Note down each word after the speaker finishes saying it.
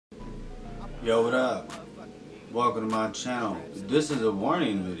Yo, what up? Welcome to my channel. This is a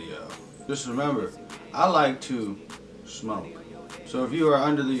warning video. Just remember, I like to smoke. So if you are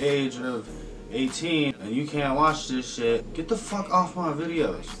under the age of 18 and you can't watch this shit, get the fuck off my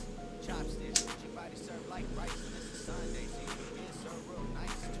videos.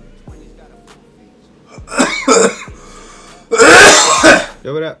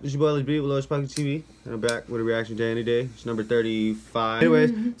 Yo, what up? This is your boy Let's Beat with Lois Pocket TV, and I'm back with a reaction day any day. It's number 35.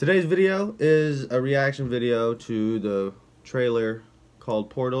 Anyways, today's video is a reaction video to the trailer called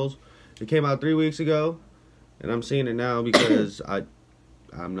Portals. It came out 3 weeks ago, and I'm seeing it now because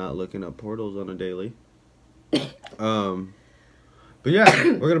I'm not looking up Portals on a daily. But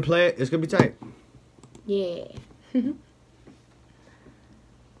yeah, we're gonna play it. It's gonna be tight. Yeah.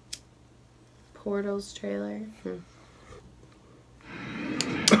 Portals trailer. Here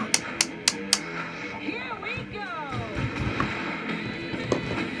we go.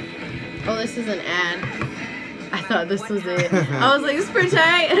 Oh, this is an ad. I thought this was it. I was like, it's pretty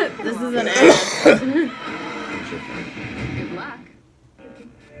tight. This is an ad. Good luck.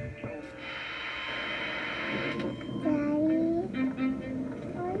 Daddy,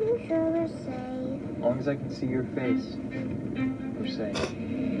 are you sure we're safe? As long as I can see your face, we're safe.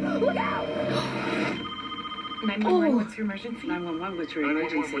 Look out! 911, what's your emergency? 911, what's your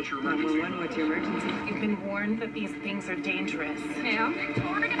emergency? 911, what's your emergency? You've been warned that these things are dangerous. Yeah?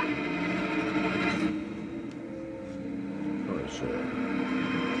 Victoria! Oh shit.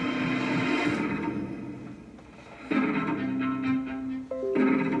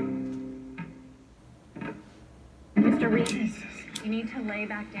 Mr. Reed, you need to lay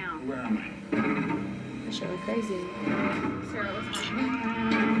back down. Where am I? It's really crazy. Sarah, what's happening?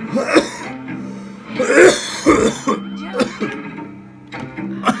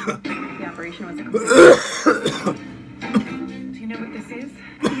 The operation was a complete. Do you know what this is?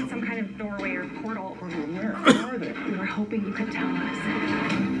 It's some kind of doorway or portal. Where are they? We were hoping you could tell us.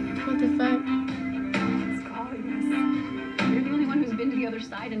 What the fuck? It's calling us. You're the only one who's been to the other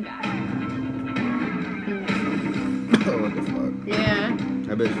side and back. Oh, what the fuck? Yeah.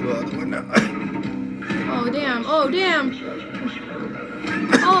 I bet you out the window. Oh, damn. Oh, damn.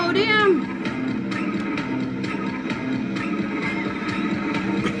 Oh, damn.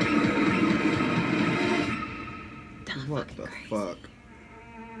 What the fuck?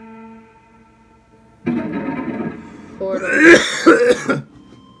 Portal.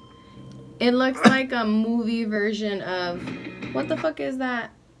 It looks like a movie version of, what the fuck is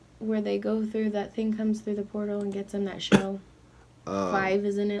that? Where they go through, that thing comes through the portal and gets them that show. 5,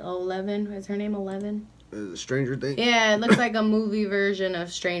 isn't it? 11. Is her name 11? Is it Stranger Things? Yeah, it looks like a movie version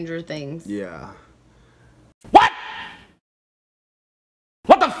of Stranger Things. Yeah. What?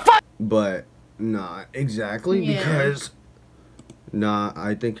 What the fuck? But not exactly, Yeah. because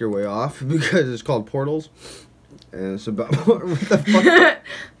I think you're way off, because it's called Portals and it's about what the fuck?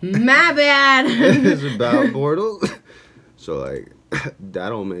 My bad. It's about portals. So like that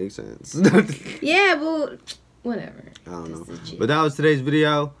don't make sense. Yeah, but whatever. I don't know. This is chill. But that was today's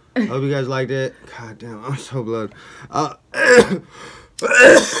video. Hope you guys liked it. God damn, I'm so blood.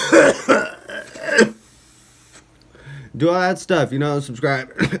 Do all that stuff, you know,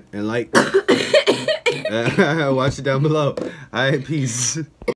 subscribe and like. Watch it down below. Alright, peace.